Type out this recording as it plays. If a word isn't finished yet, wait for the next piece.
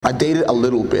I dated a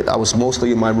little bit. I was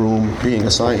mostly in my room being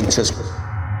a scientist.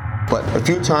 But a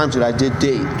few times that I did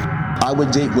date, I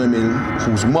would date women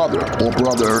whose mother or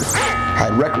brother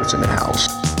had records in the house.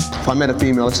 If I met a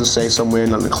female, let's just say somewhere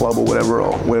in the club or whatever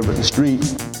in the street,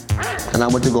 and I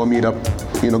went to go meet up,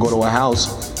 go to a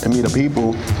house and meet the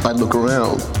people, I'd look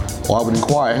around. Or I would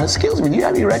inquire, excuse me, do you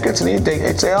have any records? And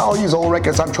they'd say, oh, these old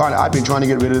records, I've been trying to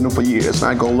get rid of them for years.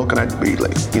 And I'd go look and I'd be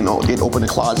like, they'd open the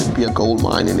closet, it'd be a gold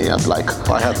mine in there. I'd be like,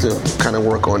 I have to kind of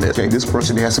work on this. Okay, this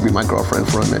person has to be my girlfriend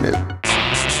for a minute.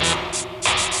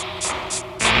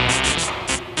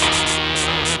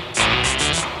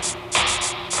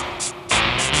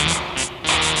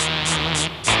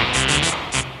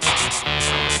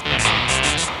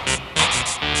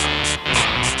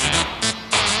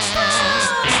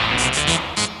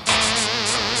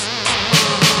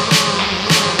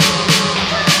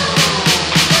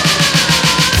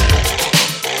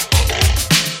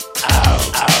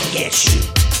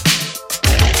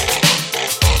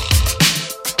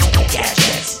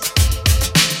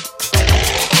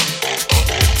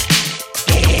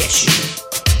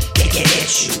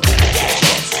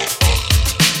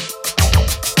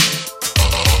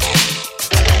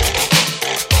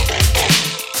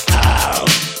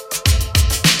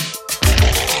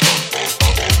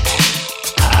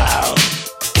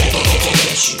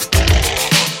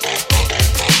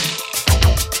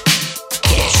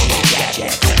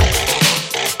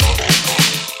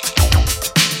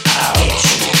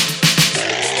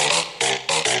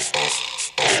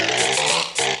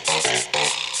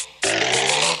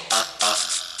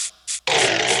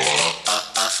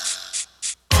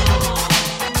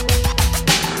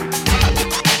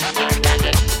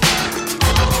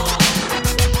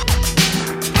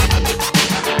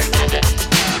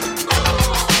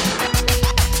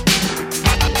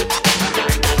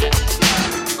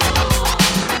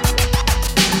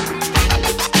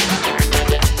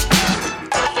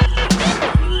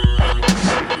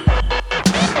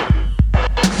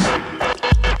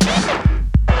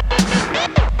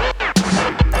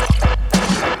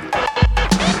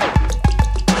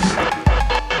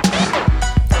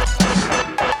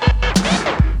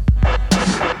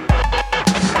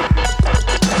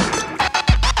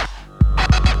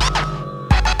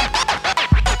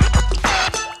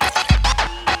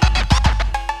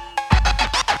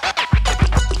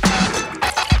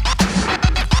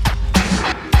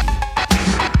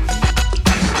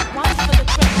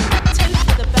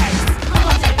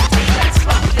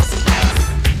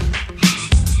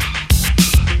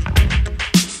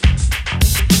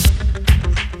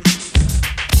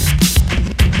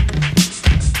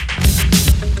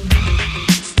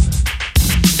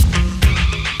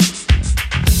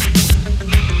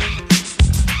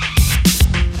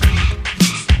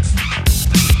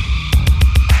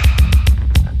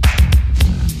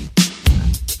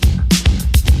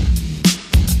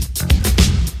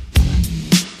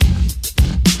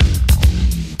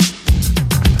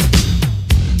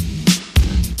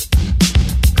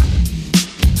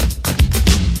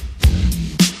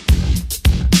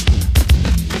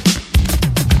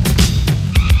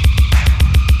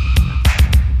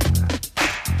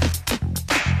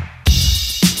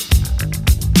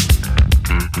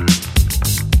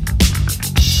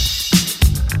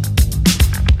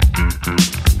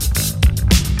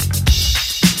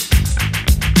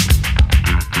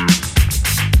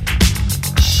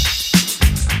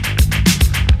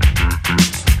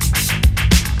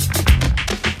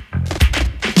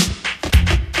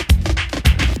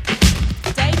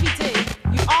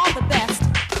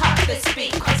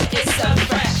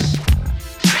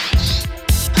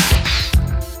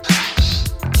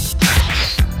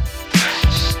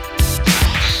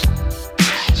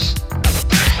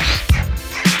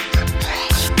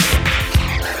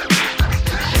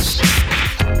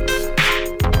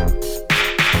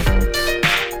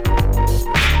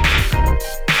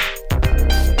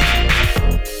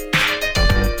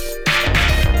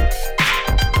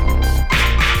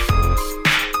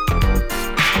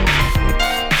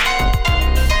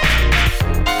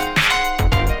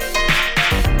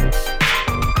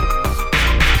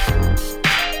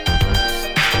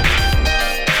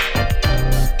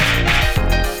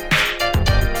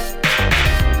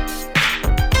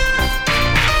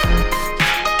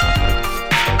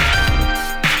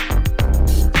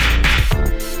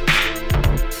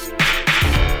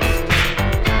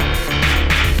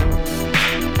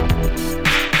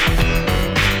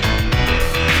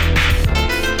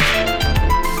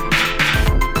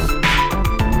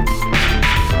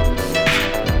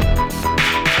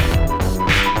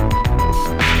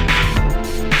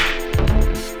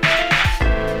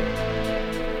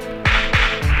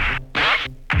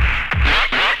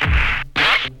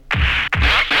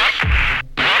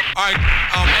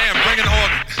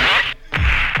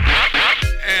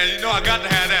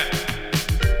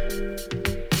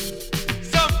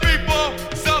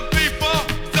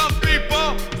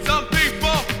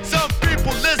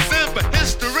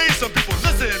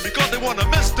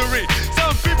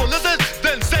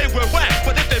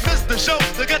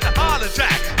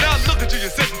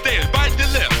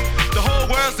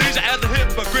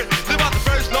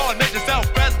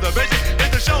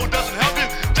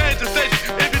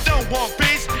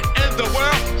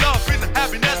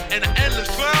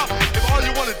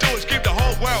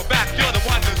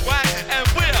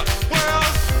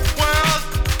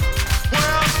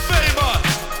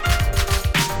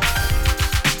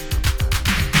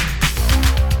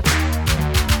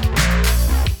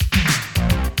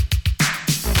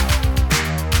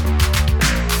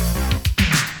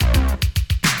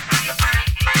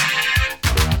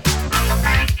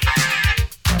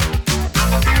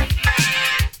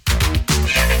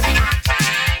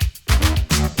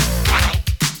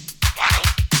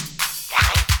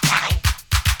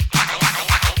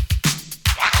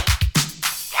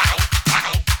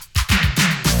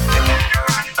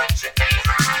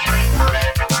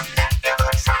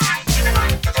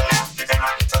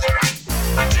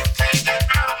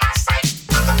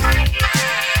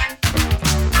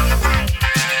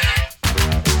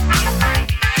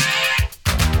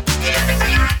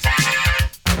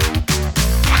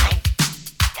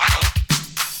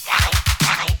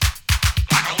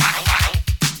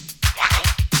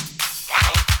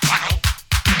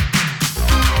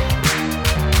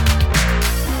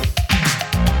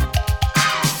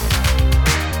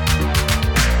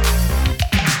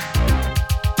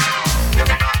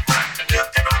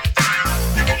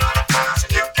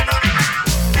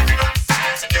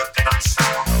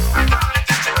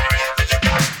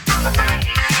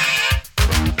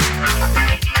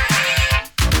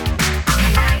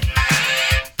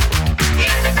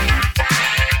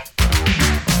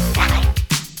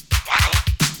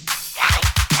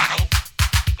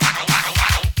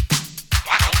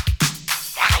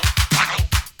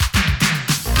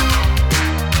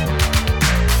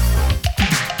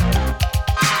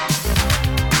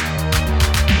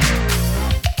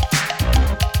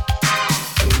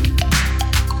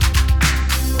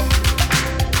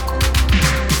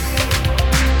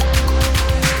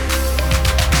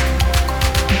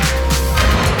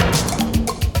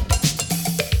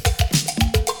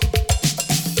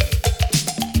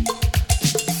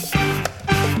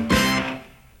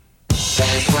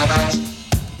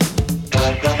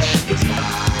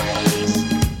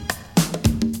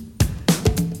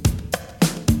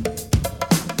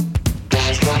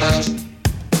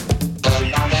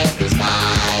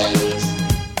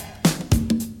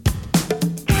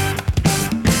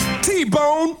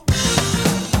 T-Bone.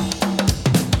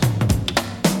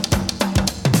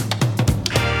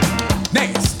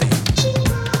 Nasty.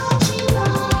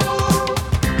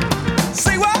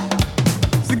 Say what?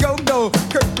 It's the go-go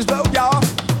Curtis Blow, y'all.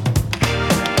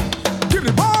 Give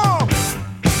me bomb.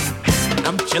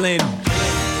 I'm chillin'.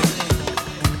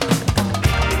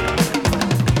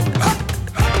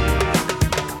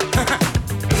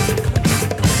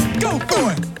 Go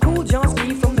for it. Cool John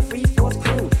Steve from the Free Force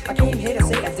crew. I came here to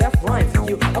say a death rhyme for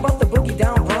you about the boogie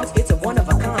down Bronx. It's a one of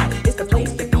a kind. It's the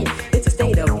place to be. It's a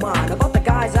state of mind. About the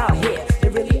guys out here, they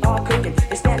really are cooking.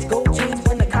 They snatch gold chains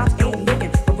when the cops ain't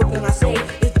looking. But Brooklyn, I say,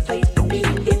 is the place to be.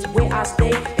 It's where I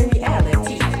stay in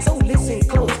reality. So listen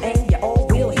close, and you all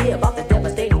will hear about the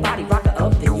devastating body rocker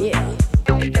of the year.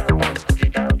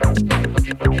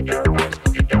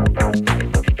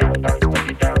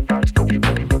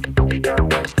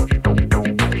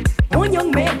 One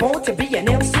young man born to be an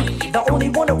MC, the only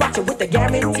one to watch it with the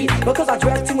guarantee. Because I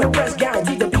dress to impress,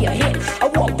 guaranteed to be a hit. I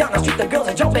walk down the street, the girls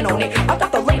are jumping on it. I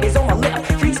got the ladies on my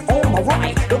left, freaks on my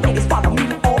right. The ladies follow me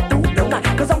all through the night.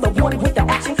 Cause I'm the one with the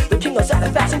action, the king of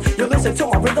satisfaction. You listen to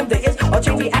my rhythm, there is a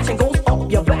chain reaction. Goes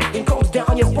up your back and comes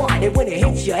down your spine. And when it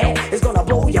hits your head, it's gonna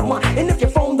blow your mind. And if you're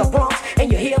from the Bronx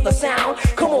and you hear the sound,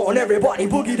 come on everybody,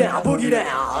 boogie down, boogie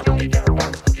down.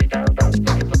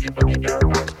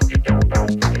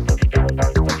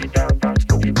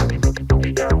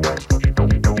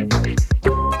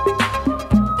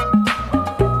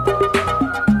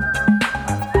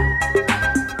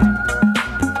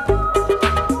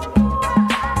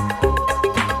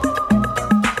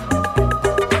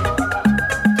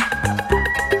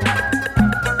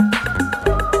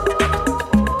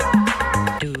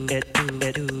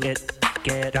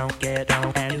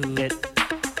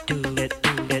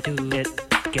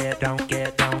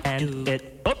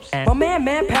 My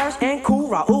man, Paris and Cool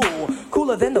Raoul.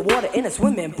 Cooler than the water in a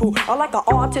swimming pool. I like the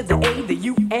R to the A, the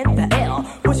U, and the L.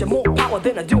 Pushing more power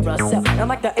than a Duracell. I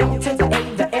like the M to the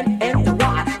A, the N, and the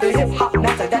Y. The hip hop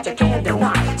master that you can't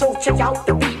deny. So check out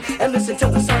the beat and listen to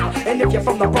the sound. And if you're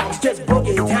from the Bronx, just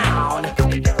boogie down.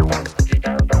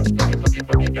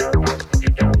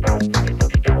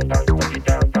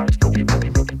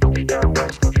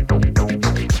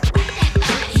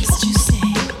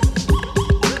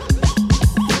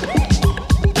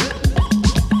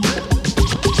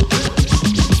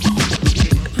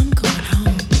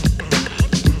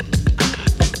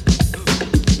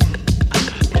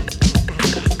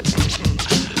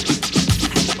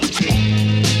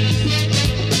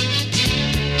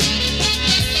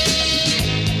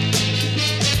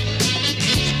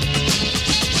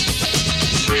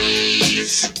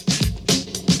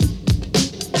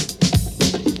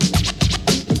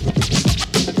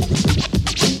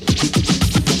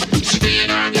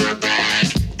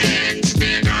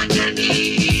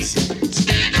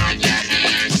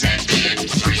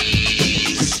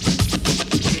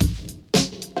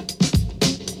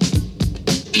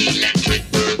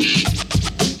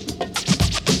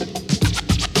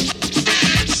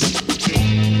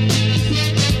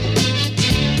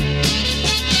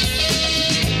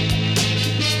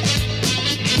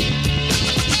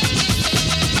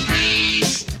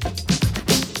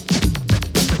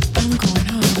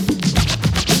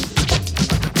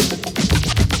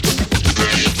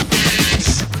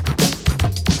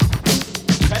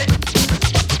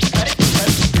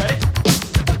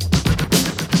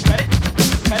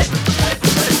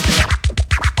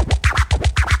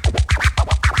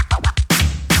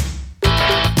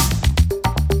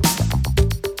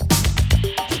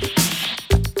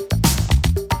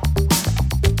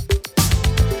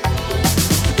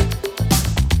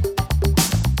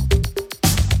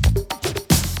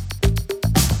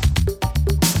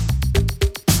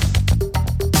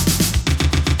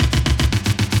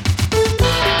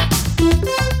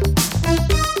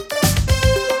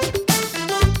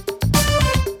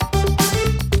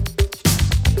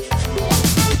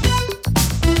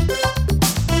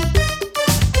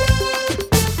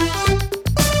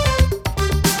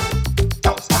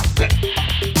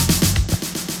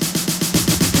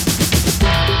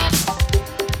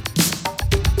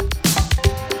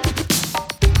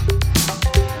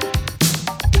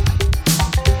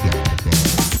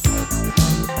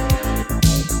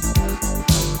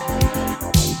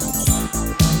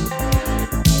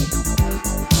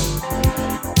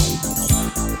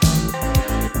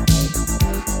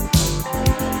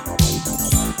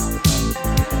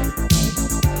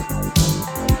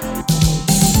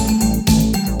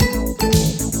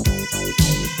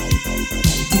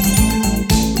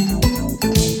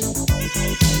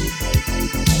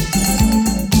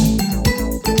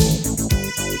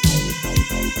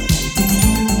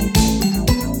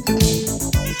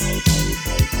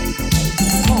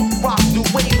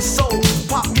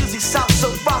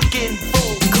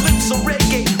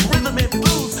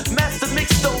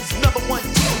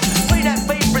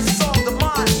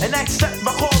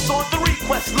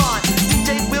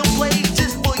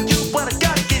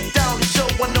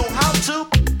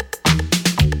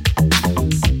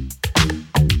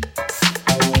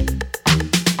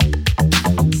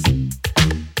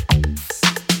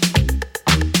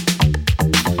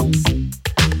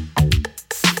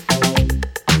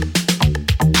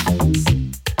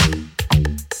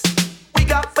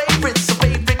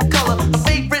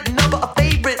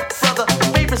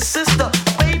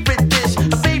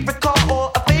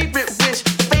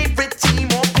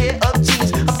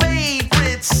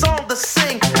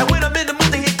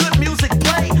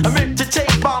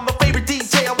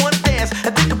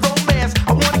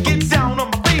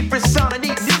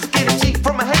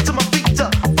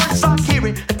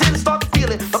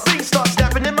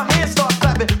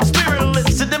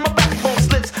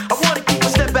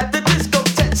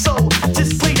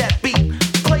 Play that beat,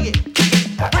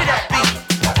 play that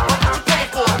beat.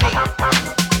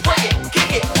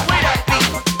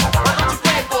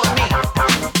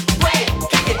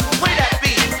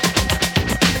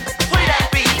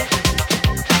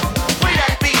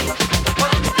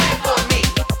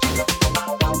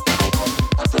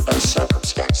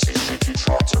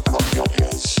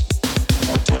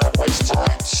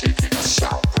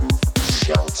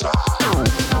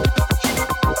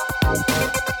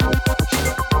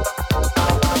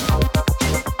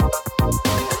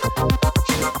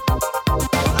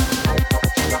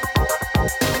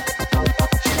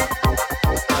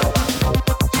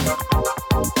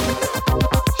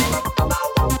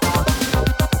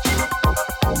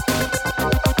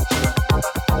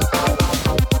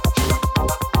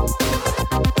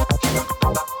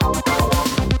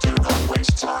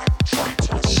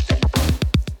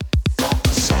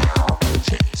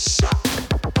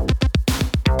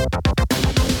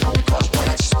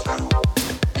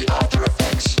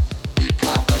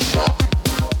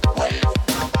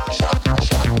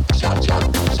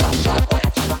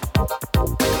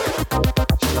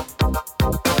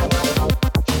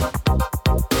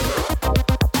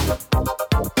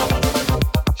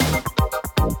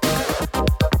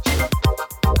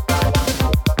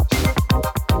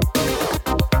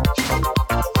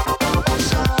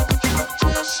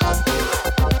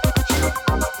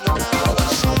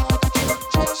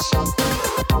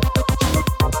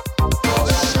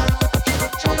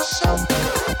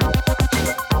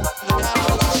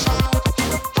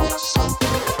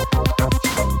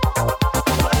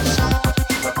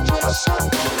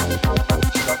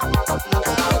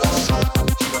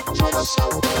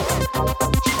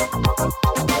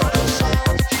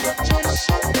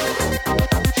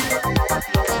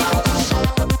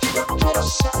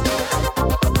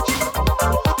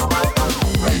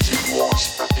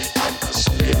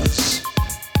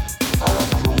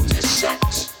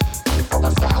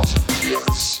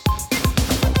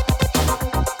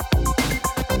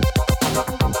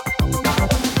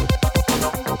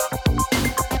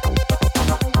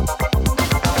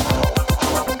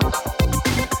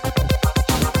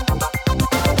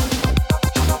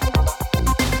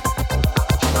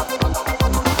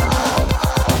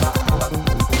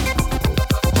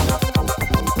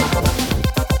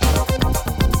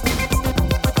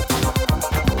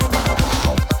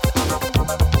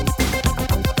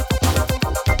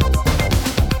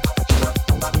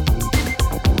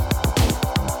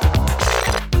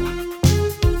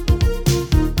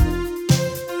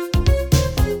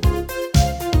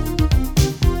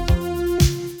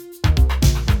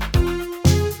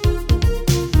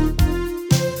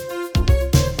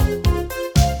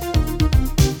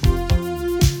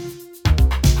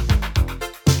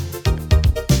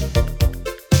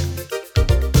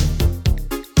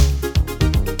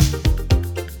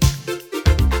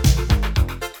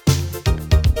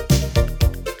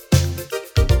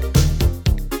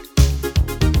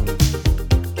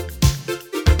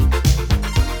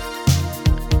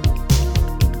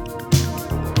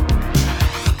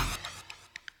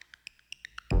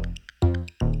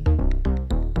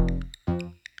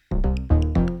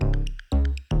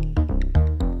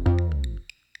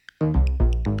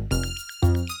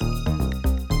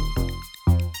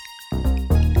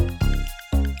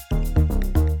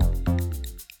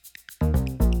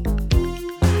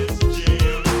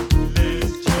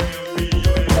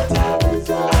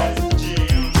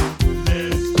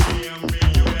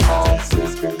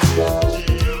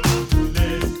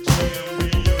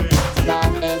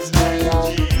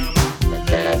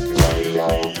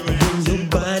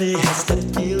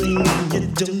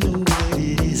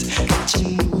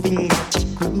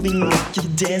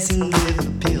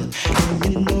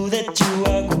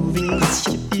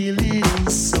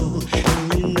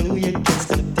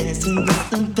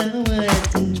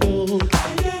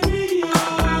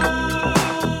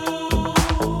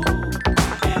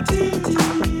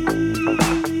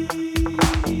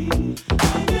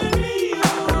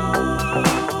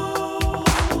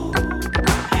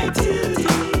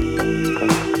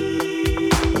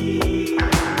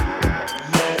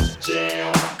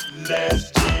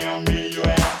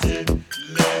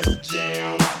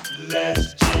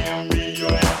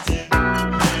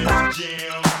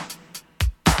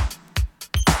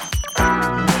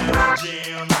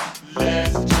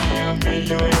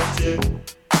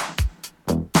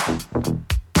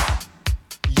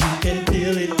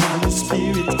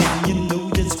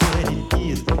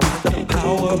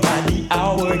 by the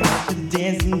hour, got you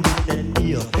dancing with that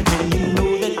feel. And you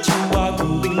know that you are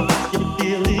grooving, you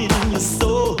feel it in your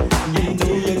soul. You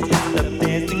know you can't stop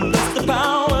dancing, 'cause the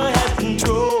power has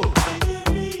control.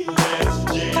 Let's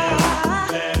jam,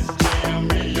 let's jam,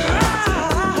 let's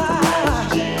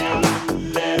jam,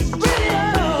 let's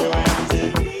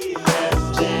radioactive,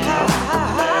 let's jam,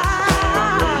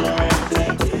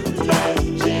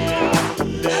 let's jam.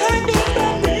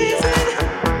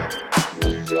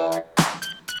 New York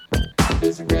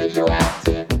is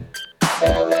radioactive.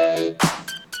 LA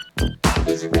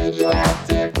is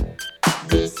radioactive.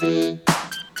 DC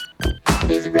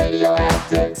is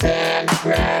radioactive. San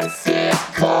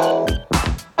Francisco,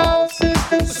 all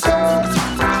systems go.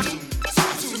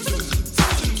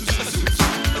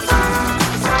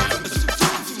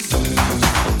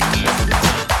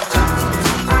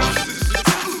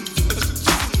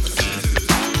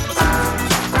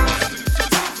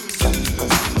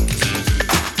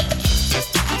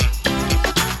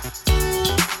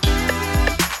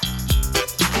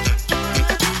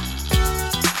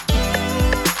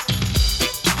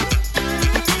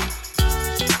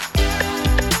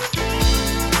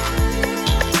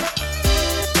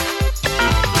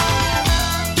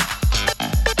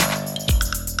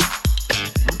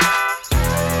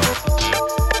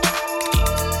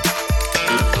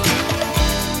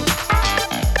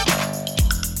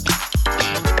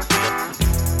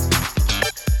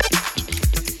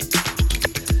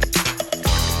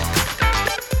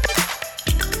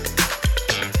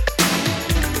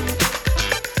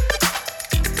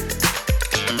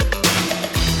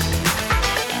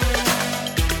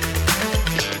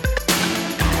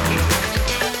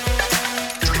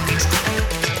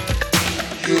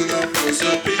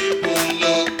 Universal people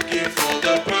looking for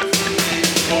the perfect me.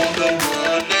 All the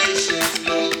world nations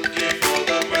looking for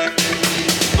the perfect me.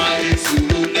 Mighty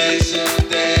Zulu nation,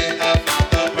 they have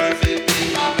found the perfect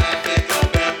me. I'm African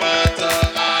Bambata,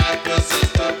 I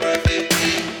possess the perfect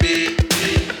me.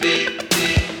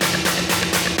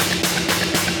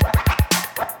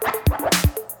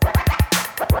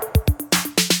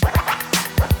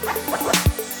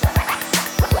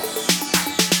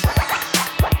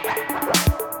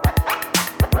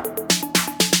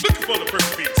 For the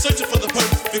perfect beat, Searching for the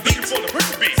perfect beat. looking for the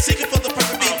perfect beat. Seeking for the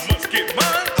perfect beat. I must get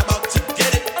mine. I'm out to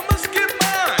get it. I must get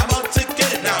mine. I'm out to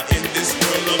get it. Now in this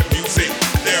world of music,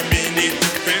 there are many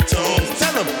different tones.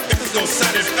 Tell them if there's no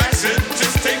satisfaction,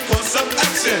 just take course of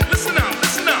action. Listen out,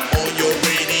 listen out. On your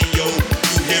radio,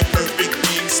 you hear perfect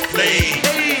beats play.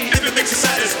 Hey. If it makes you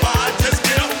satisfied, just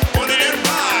get up on it and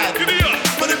ride. Give me up.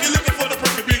 But if you're looking for the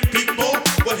perfect beat, people,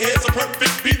 well here's a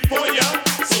perfect beat for ya.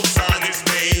 So Sonic's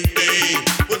mayday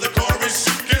with a chorus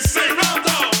you can say round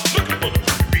off. Looking for the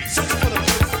perfect beat. Searching for the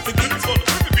perfect beat. Looking for the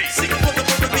perfect beat. Seeking for the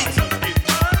perfect beat. I must get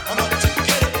mine. I'm out to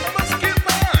get it. I must get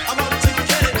mine. I'm out to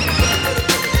get it.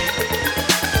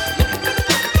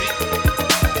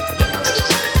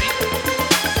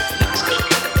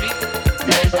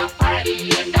 There's a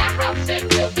party in the house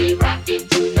and we'll be rocking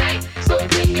tonight. So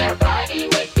bring your body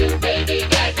with you, baby,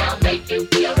 and I'll make you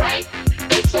feel right.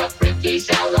 It's a freaky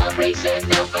celebration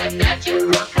of a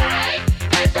natural kind,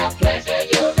 and the pleasure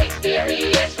you'll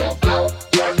experience will blow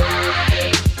your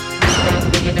mind. Freestyle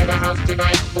speaking in the house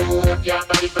tonight, move your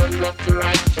body from left to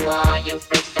right. To all you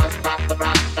freestyle stop the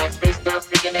rock, that's freestyle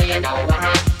speaking and you know what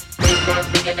hot. Freestyle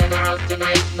speaking in the house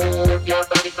tonight, move your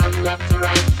body from left to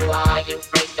right. To all you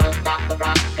freestyle stop the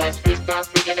rock, that's freestyle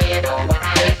speaking and you know what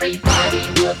hot. Everybody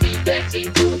will be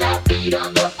dancing to the beat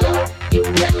on the floor. You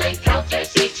will encounter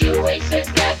situations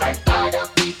never thought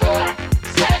of before.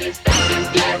 Satisfaction's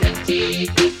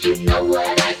guaranteed if you know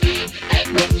what I mean.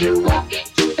 And when you walk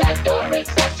into that door,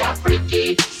 it's such a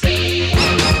freaky scene.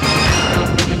 Freestyle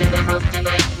speaking in the house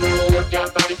tonight, move your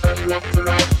body from left to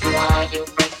right. To all you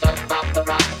freestyle stop the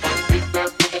rock, that's freestyle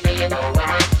speaking and you know what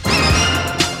I mean.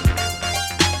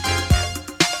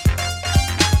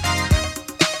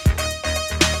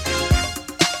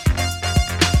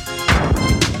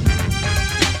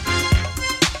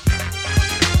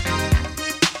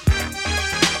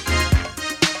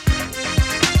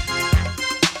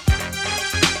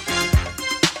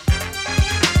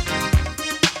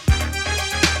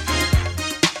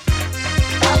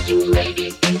 All you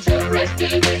ladies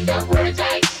interested in the words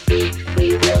I speak,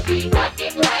 we will be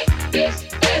rocking like this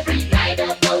every night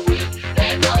of the week.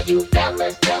 And all you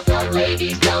fellas, tell the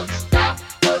ladies don't stop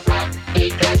the rock,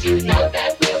 because you know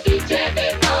that we'll be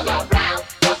jamming all around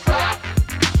the clock.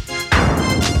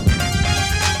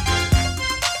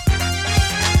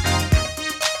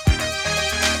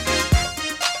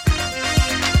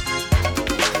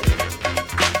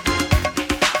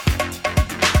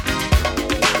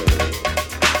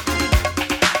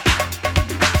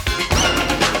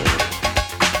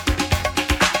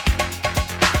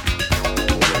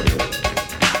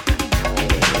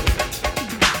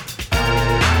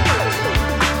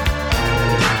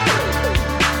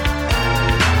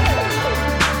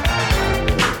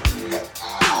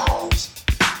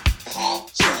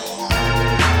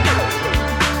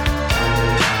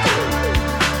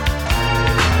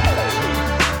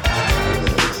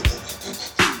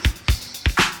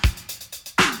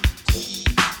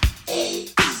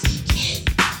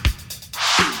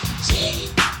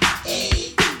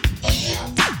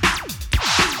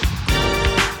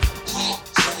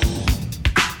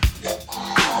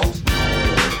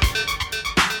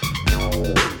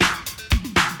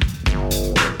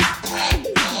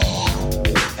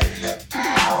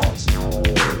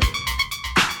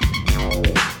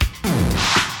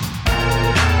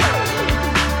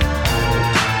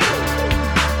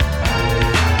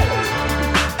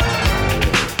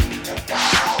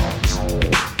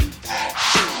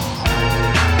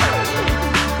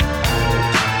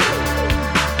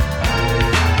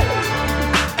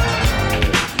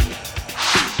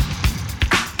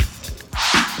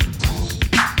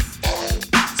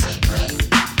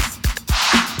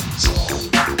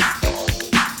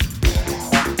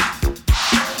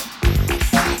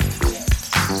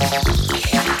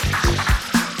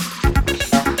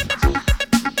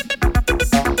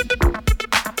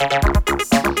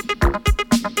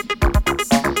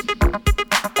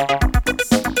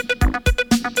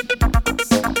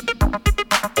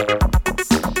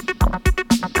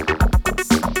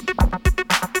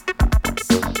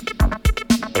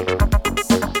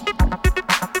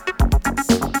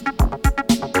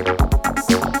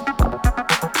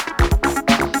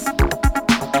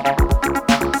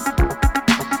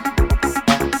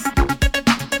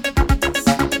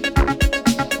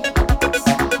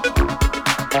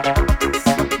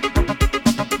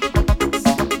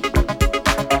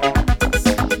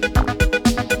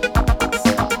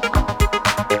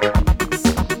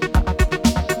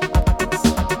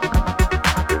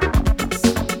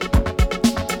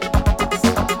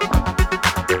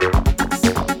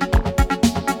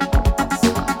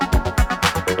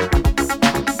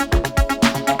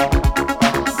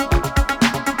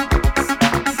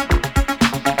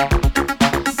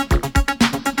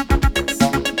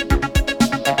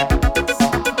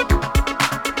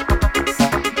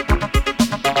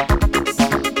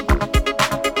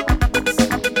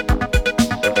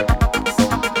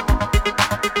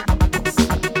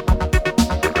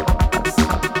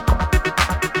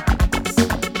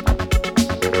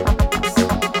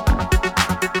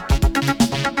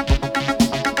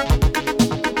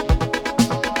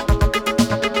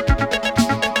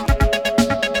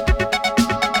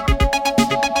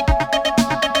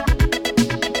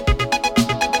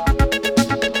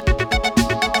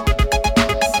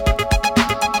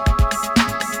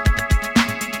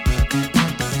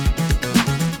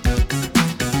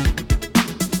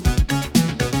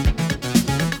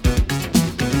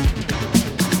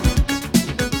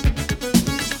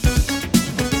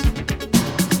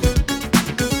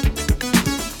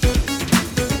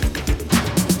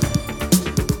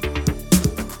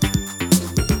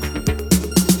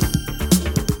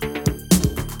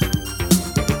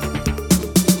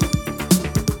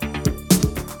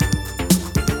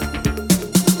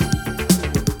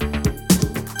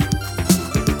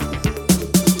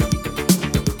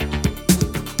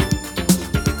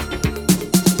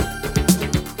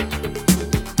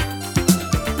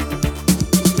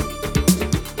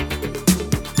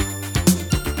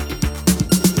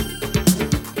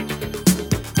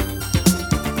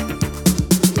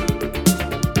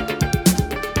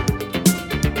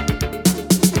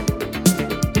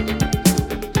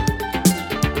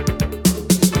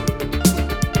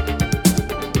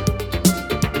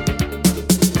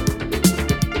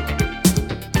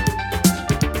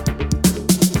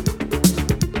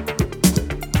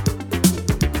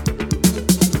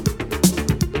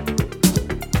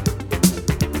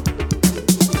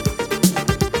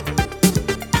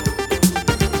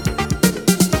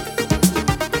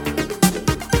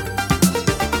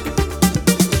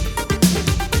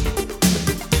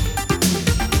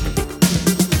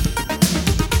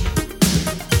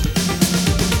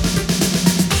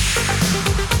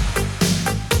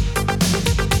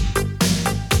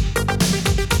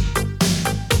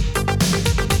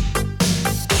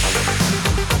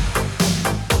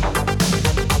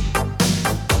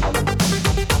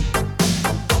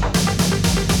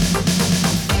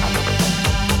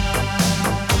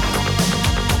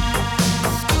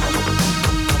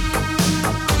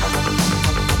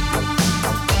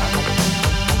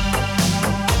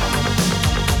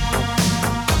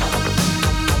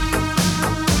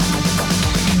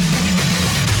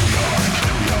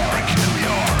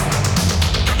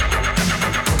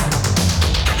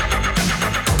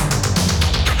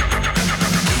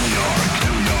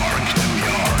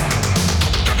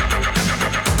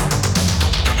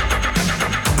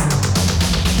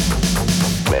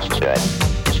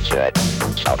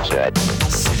 Southside.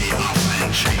 City of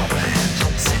enchantment,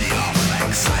 city of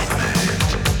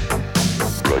excitement.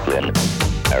 Brooklyn.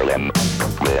 Berlin,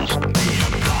 Linz. Be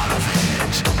a part of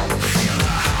it. Feel the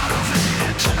heart of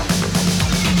it.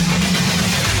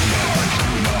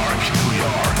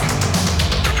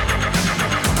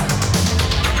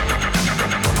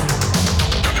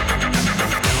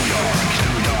 New York,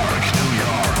 New York, New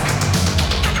York.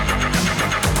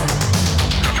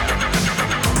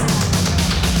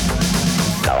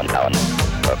 Downtown,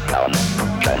 uptown,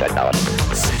 Chinatown.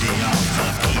 City of the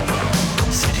people,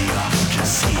 city of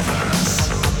deceivers.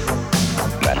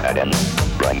 Manhattan,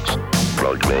 Bronx,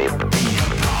 Broadway. Be a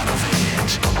part of it,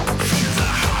 feel the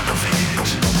heart of it.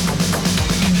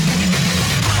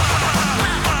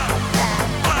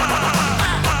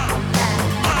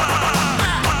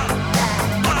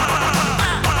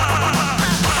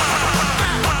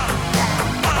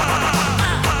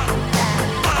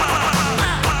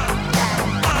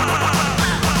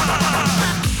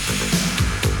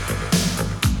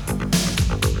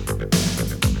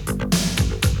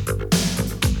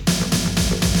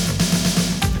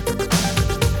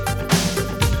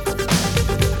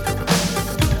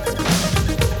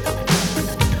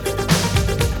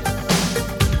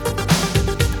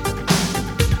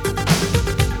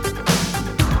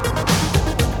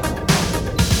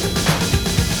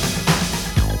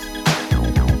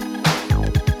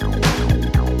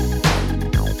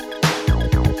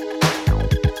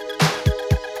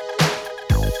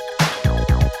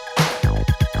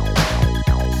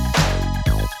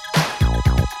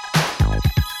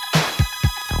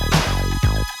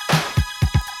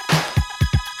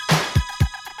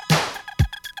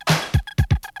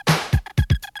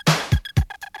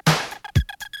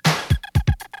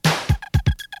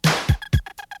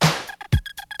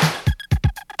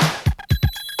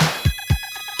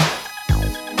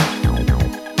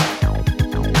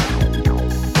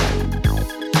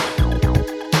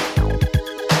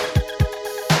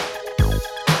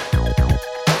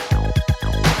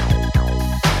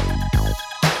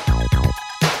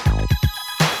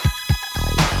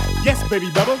 Baby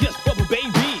Bubba, yes, Bubba,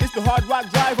 baby. It's the hard rock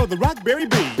drive of the Rockberry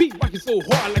Beat. Beat rocking so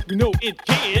hard like we know it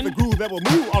can. The groove that will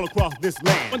move all across this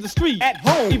land. On the street, at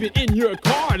home, even in your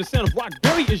car. The sound of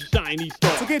Rockberry is shiny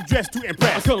star. So get dressed to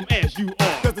impress. Come as you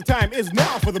are. Cause the time is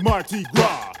now for the Mardi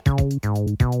Gras.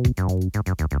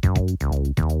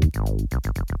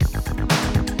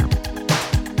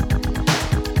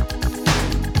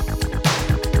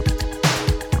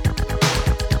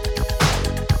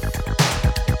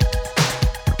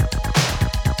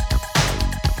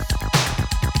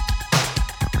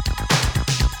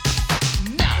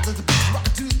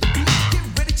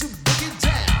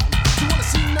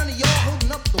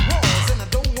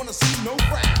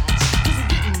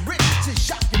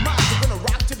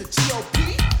 T.O.P.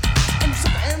 And you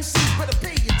sucker MC better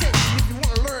pay attention if you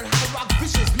want to learn how to rock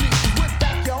vicious.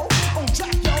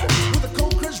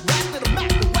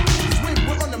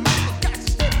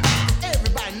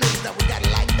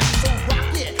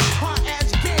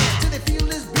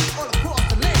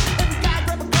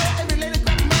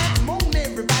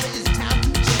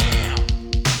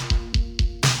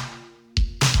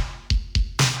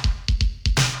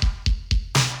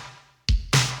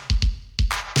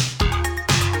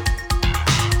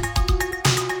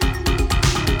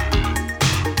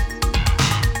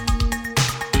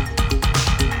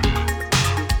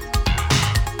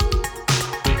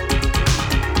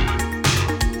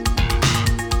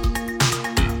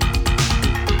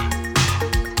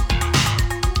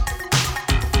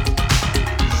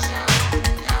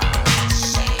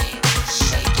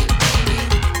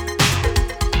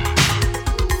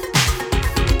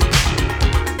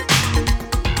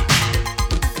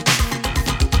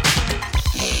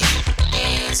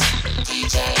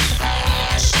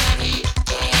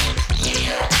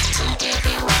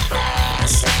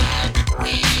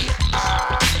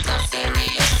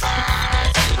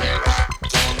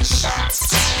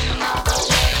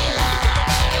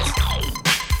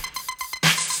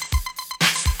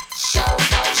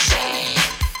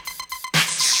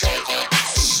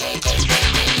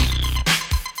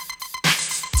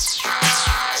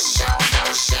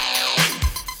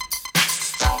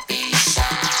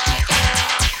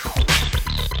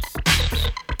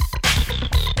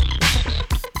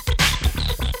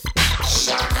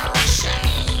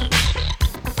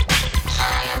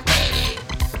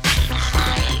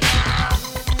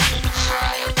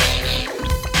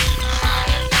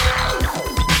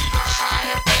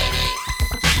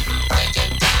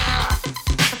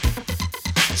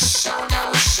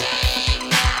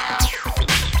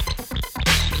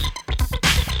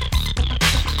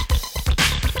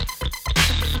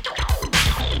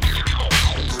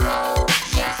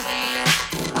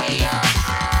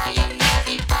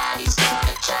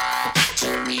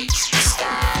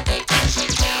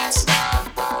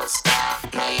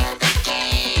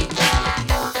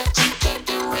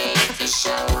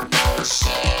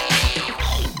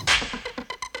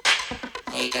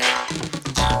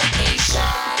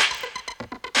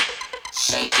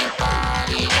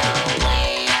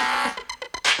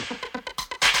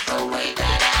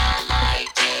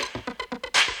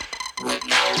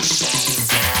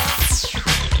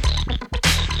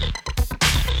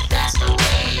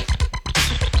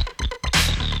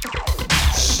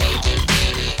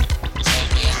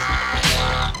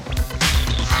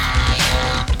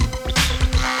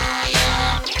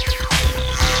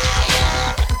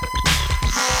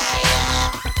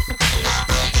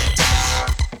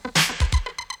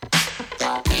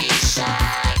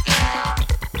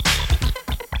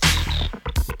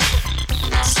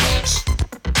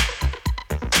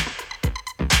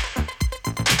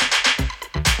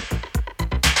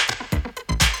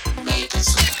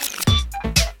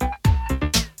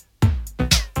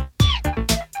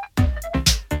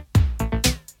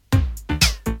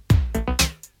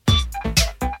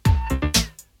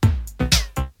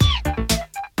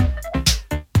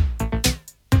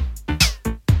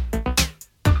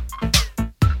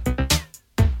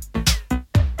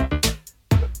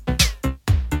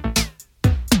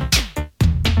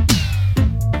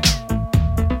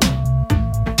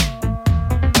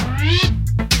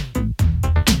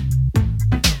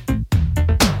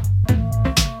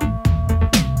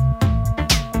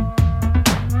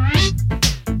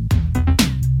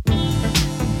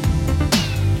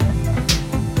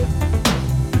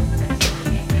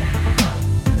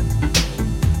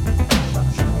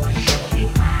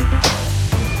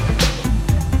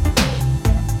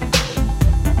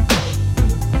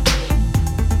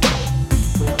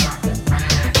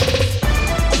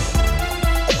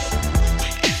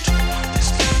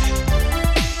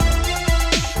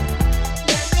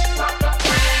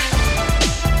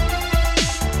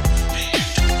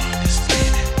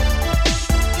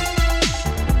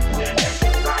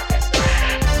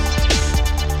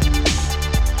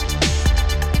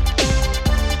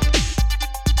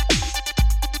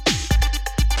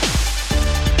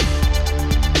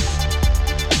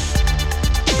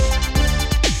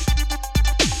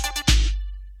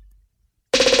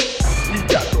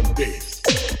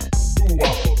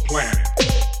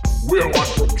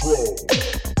 control.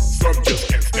 Some just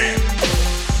can't stand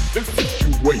this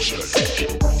situation.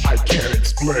 I can't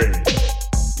explain.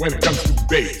 When it comes to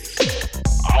bass,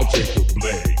 I'll take the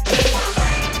blame.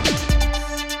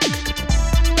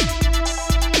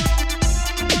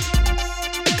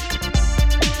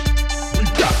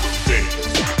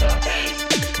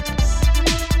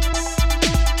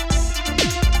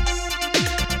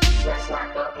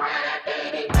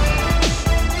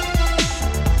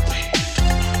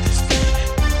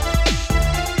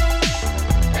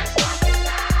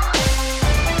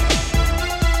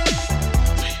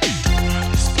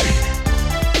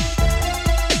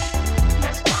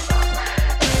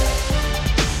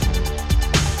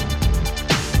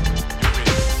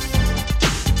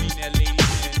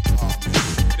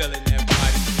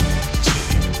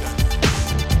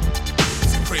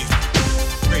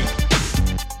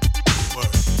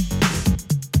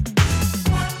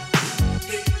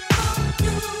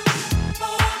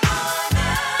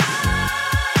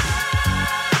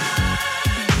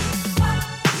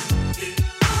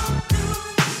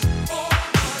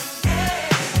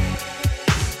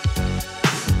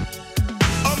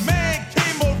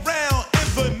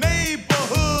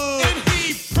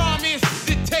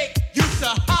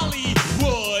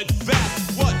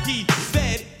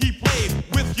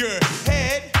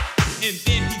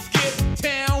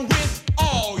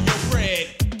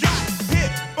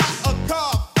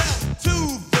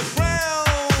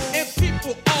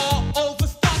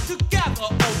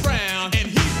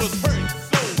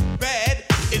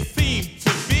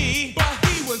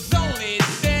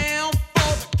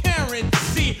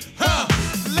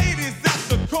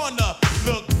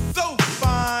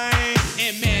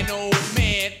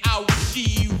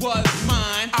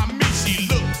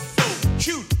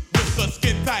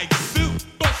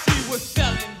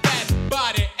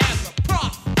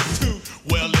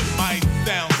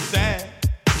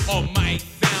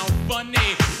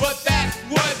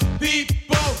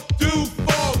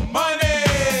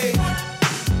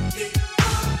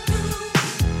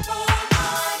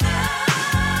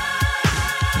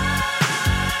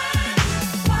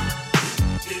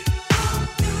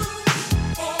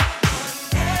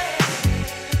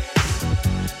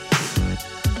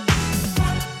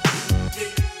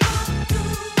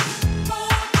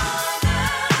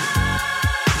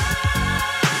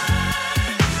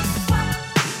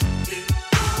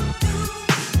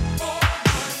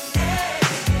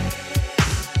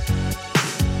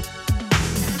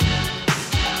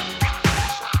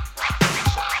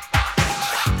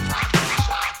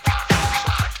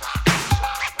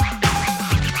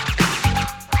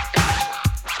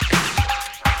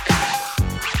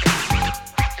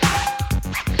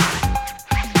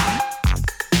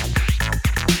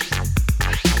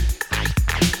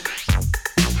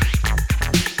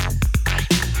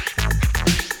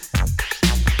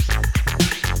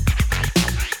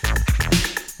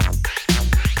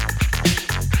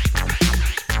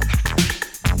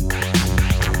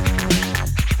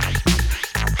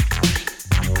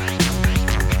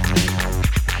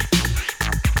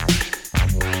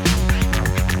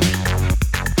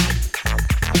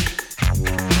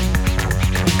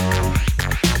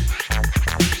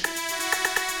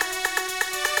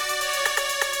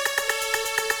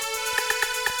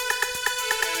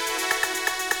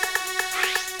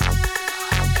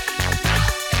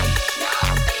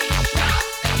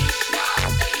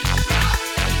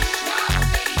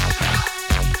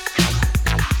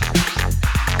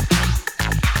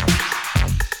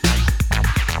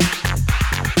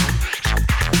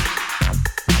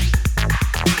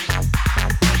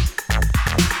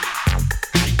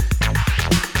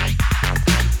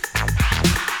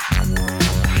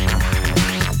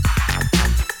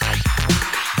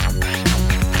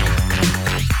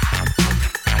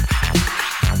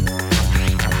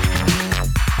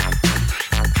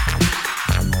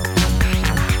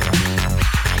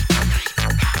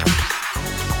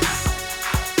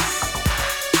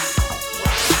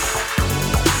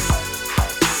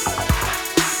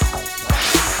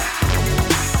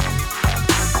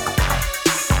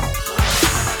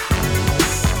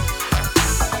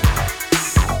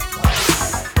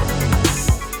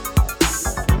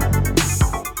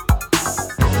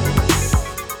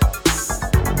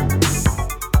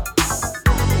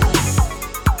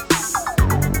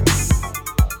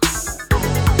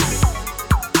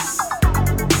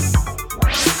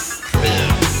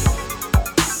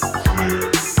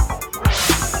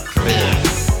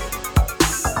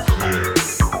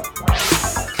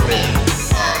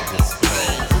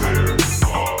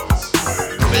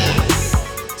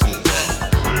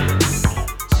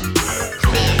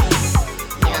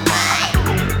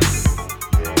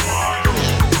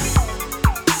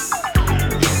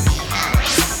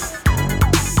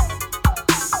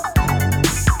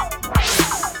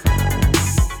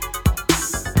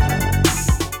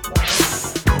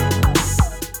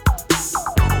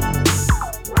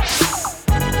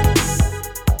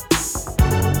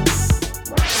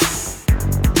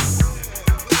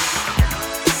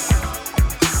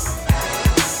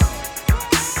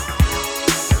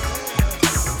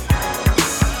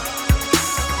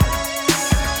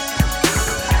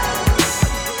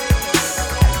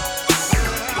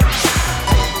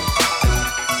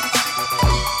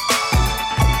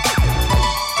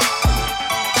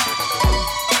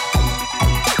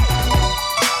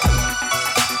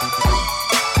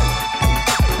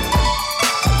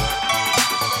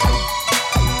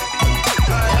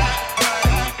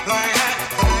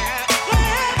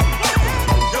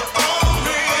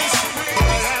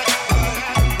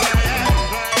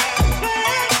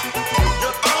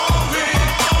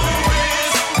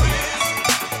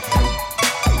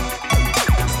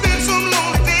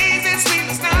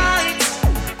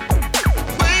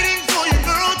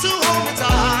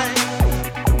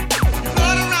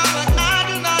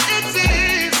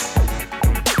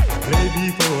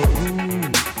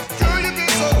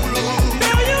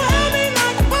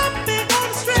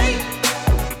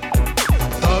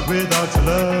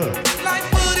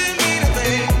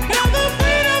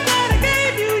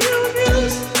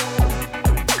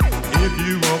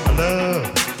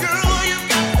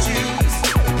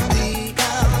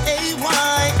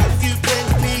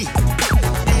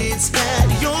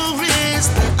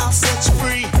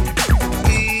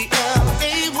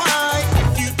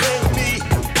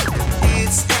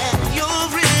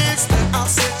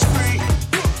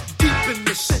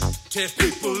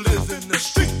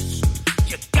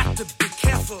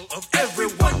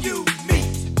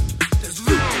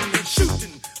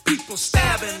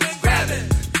 grabbing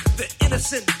the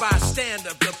innocent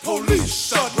bystander. The police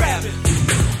start grabbing.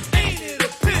 Ain't it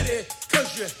a pity? 'Cause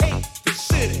you hate the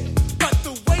city, but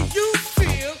the way you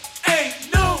feel ain't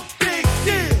no big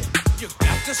deal. You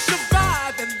got to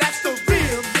survive, and that's the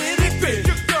real nitty-gritty.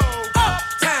 You go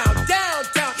uptown,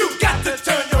 downtown, you got to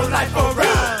turn your life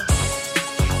around.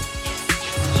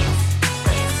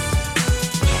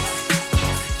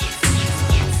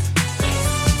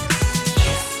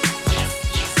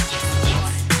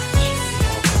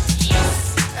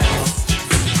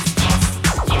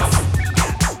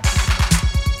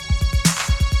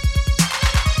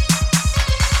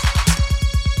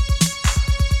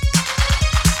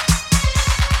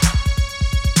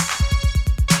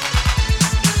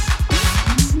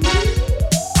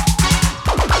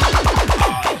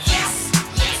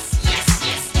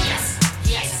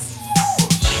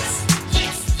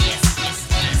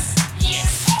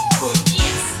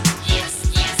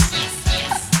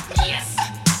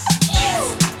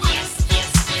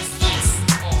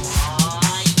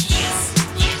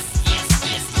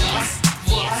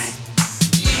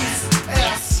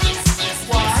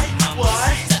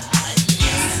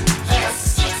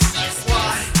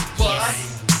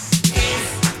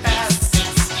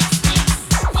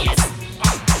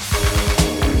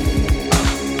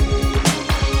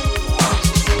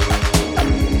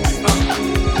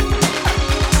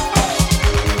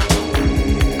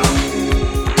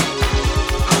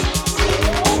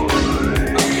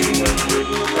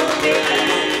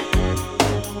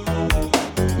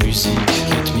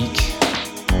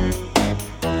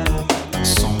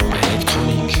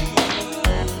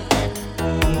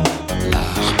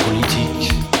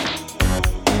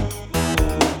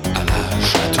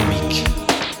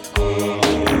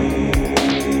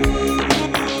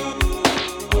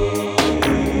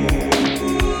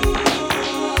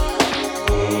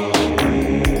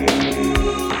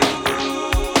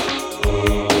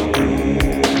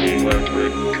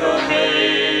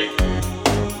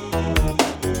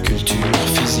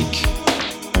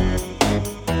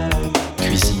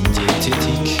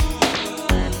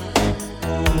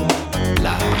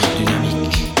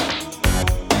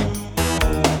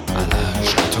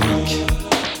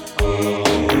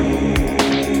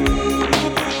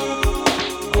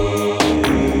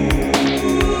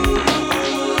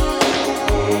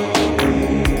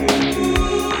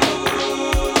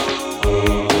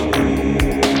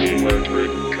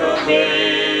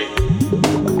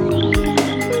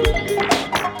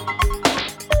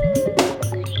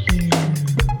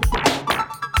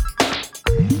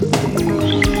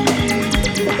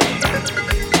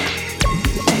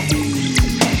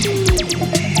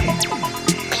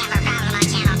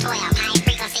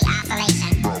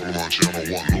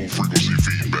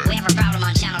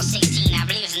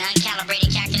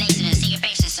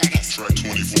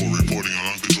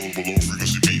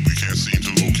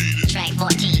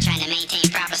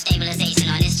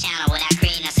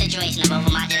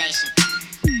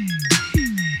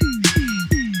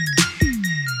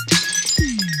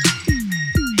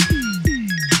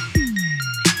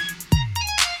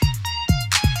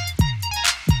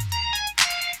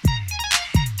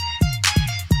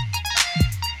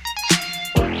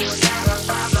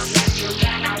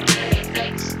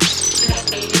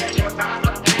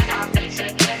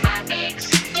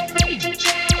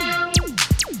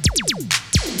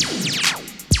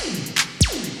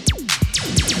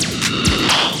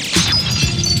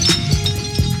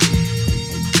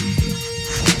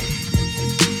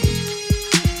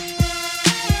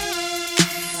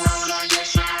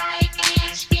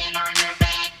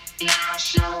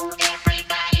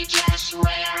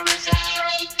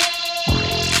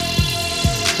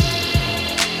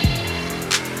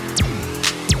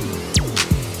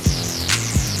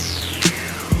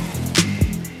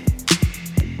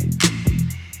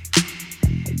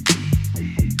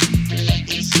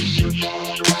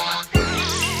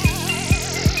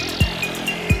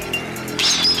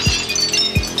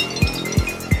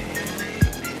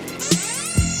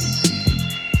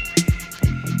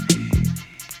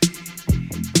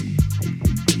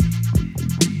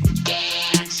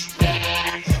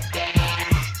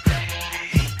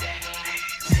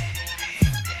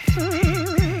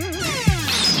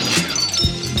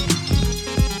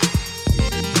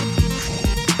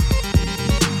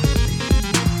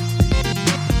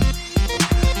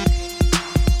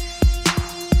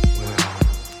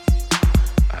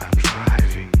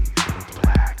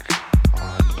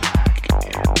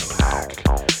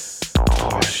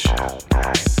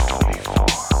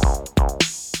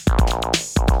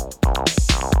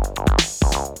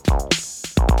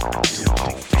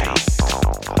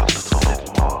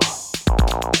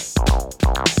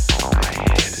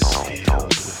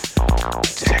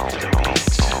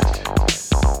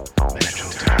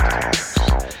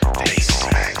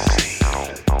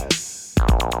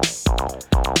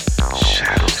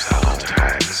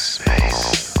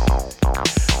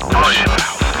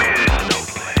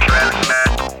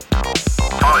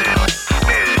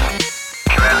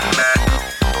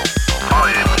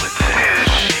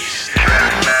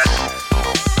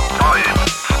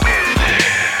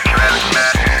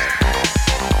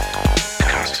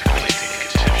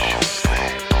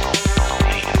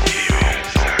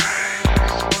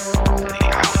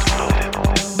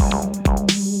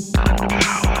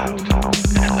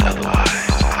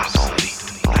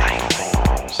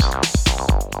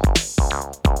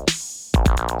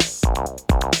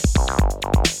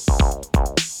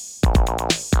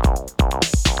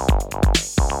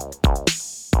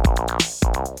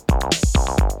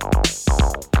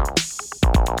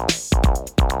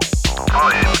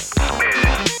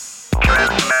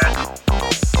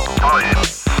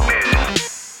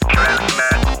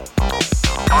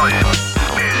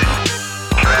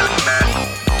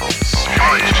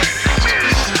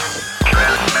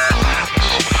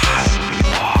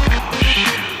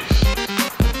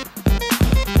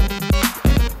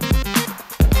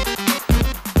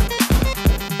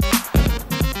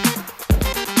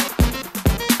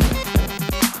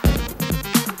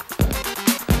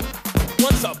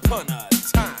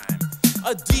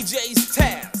 A DJ's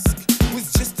task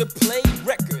was just to play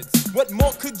records. What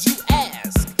more could you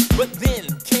ask? But then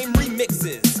came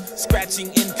remixes, scratching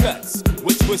in cuts,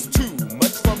 which was too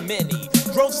much for many.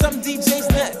 Drove some DJs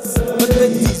nuts, but the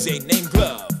DJ named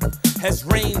Glove has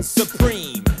reigned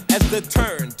supreme as the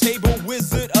turntable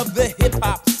wizard of the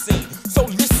hip-hop scene. So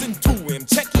listen to him,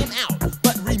 check him out,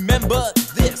 but remember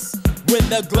this: when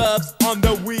the Glove's on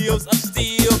the wheels of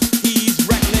steel, he's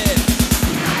reckless.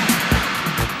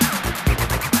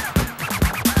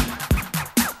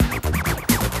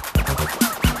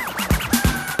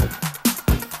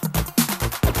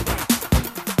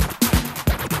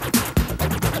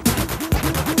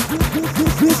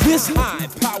 This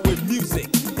high-powered music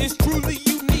is truly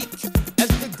unique as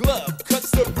the Glove cuts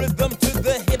the rhythm to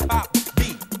the hip-hop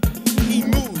beat. He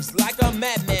moves like a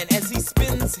madman as he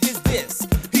spins his disc.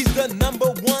 He's the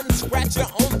 #1 scratcher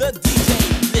on the DJ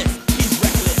list. He's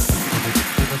reckless.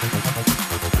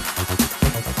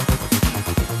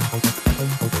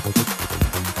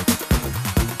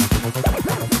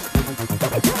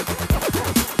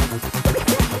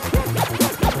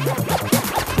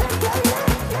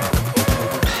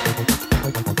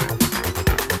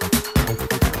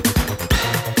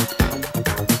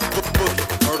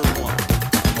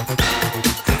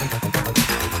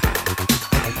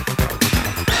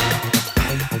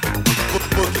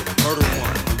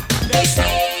 They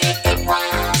say it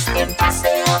was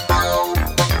impossible,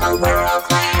 but a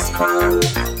world-class crew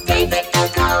gave it a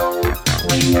go.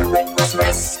 We knew it was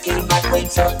risky, but we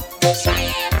took the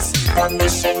chance. The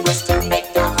mission was to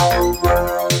make the whole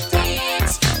world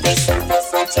dance. They sent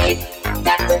us a tape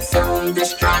that would soon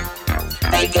destruct.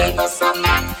 They gave us a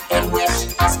map and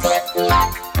wished us good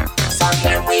luck. So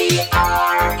here we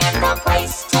are in the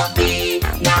place to be.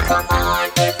 Now come on,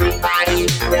 everybody,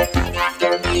 repeat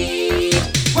after me.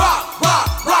 Rock,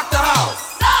 rock, rock the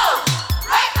house. No,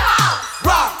 break the house.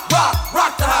 Rock, rock,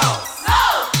 rock the house. No,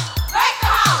 break the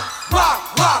house. Rock,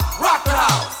 rock, rock the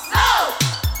house. No,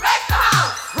 break the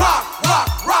house. Rock, rock,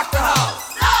 rock the house.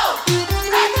 No,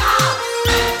 break the house.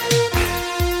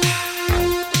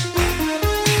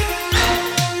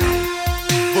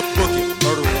 Book it,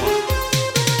 murder one.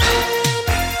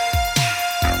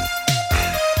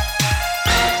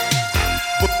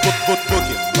 Book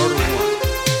it, murder one.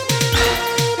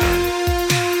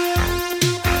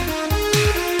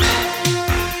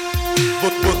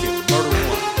 Book it, murder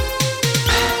one.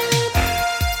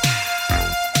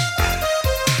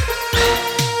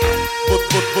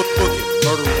 Book it,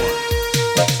 murder one.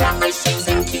 With drum machines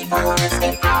and keyboards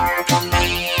in our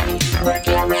command, we're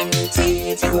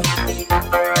guaranteed to have the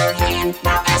upper hand.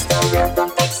 Now as the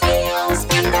rhythm exhales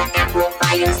and the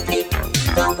amplifiers peak,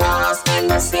 the walls and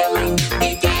the ceiling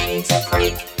begin to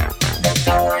creak. The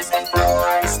doors and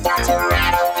floors start to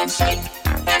rattle and shake,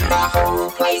 and the whole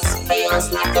place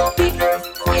feels like a big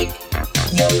earthquake.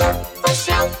 You look for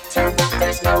shelter, but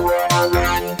there's nowhere to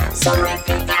run. So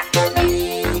repeat after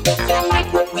me if you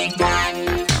like what we've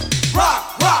done.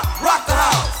 Rock, rock, rock the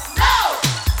house. No,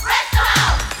 break the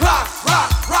house. Rock,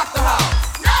 rock, rock the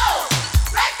house. No,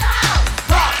 break the house.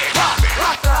 Rock, rock,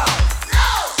 rock the house. No,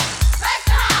 break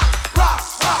the house. Rock,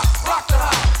 rock, rock the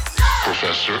house.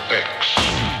 Professor X.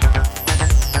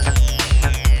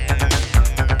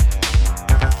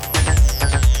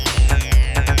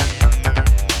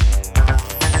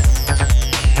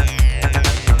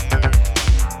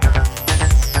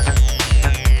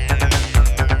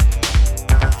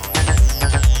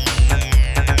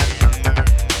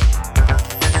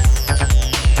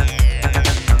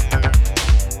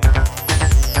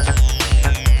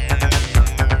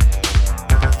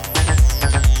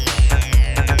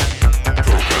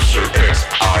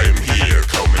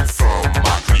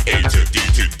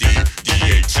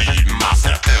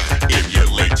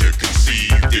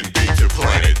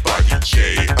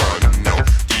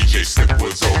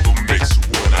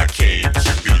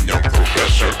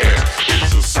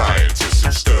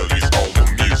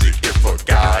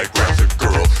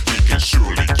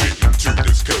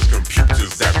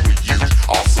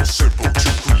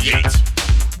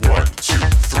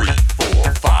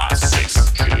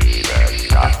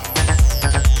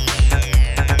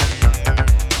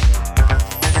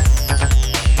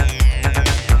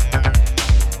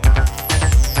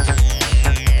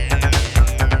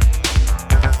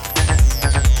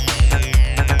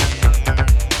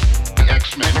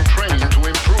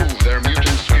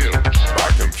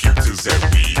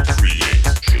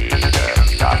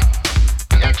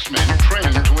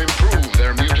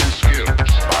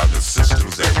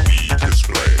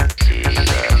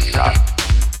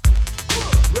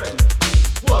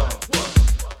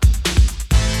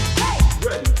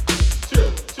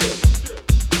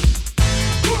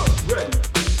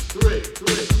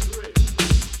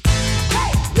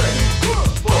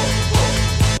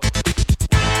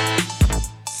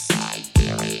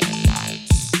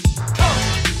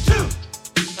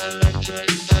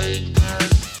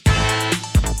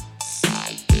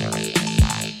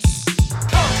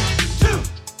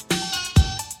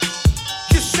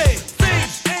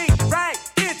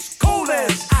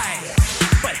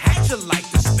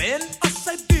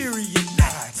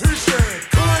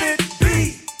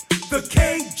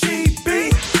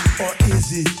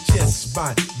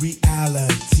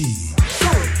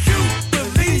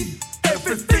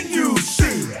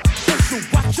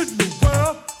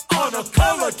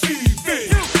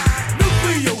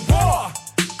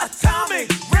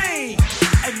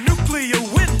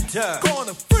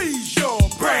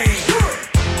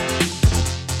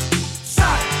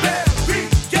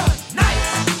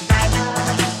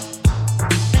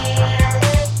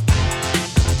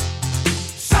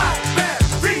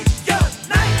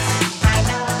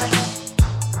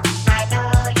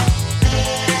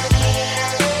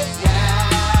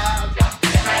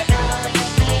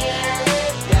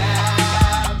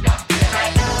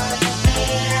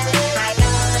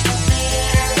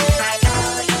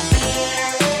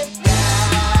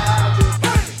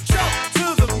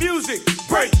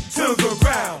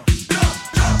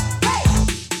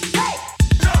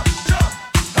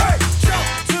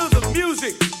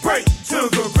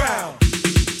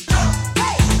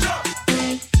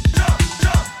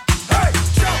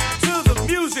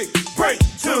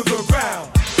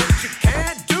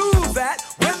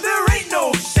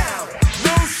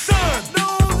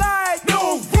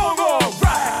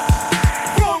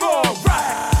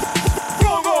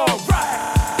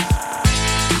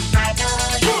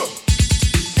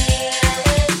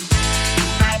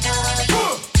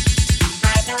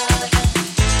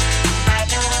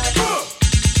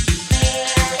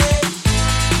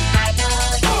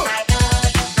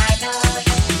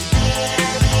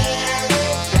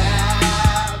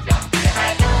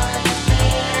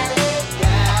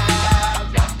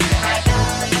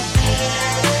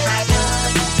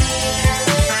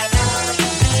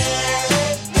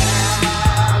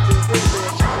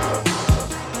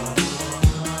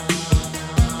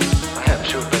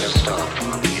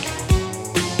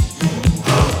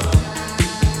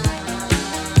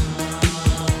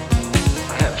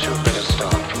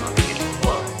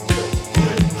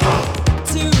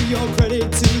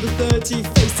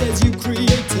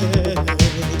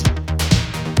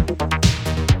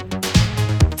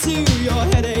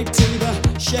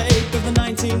 the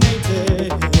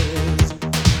 1980s.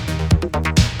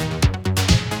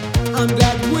 I'm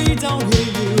glad we don't hear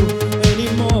you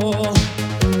anymore.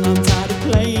 I'm tired of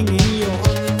playing in your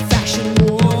fashion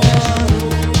war.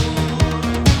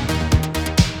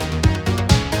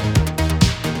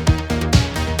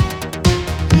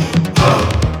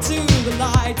 To the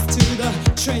lights, to the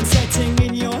trendsetters.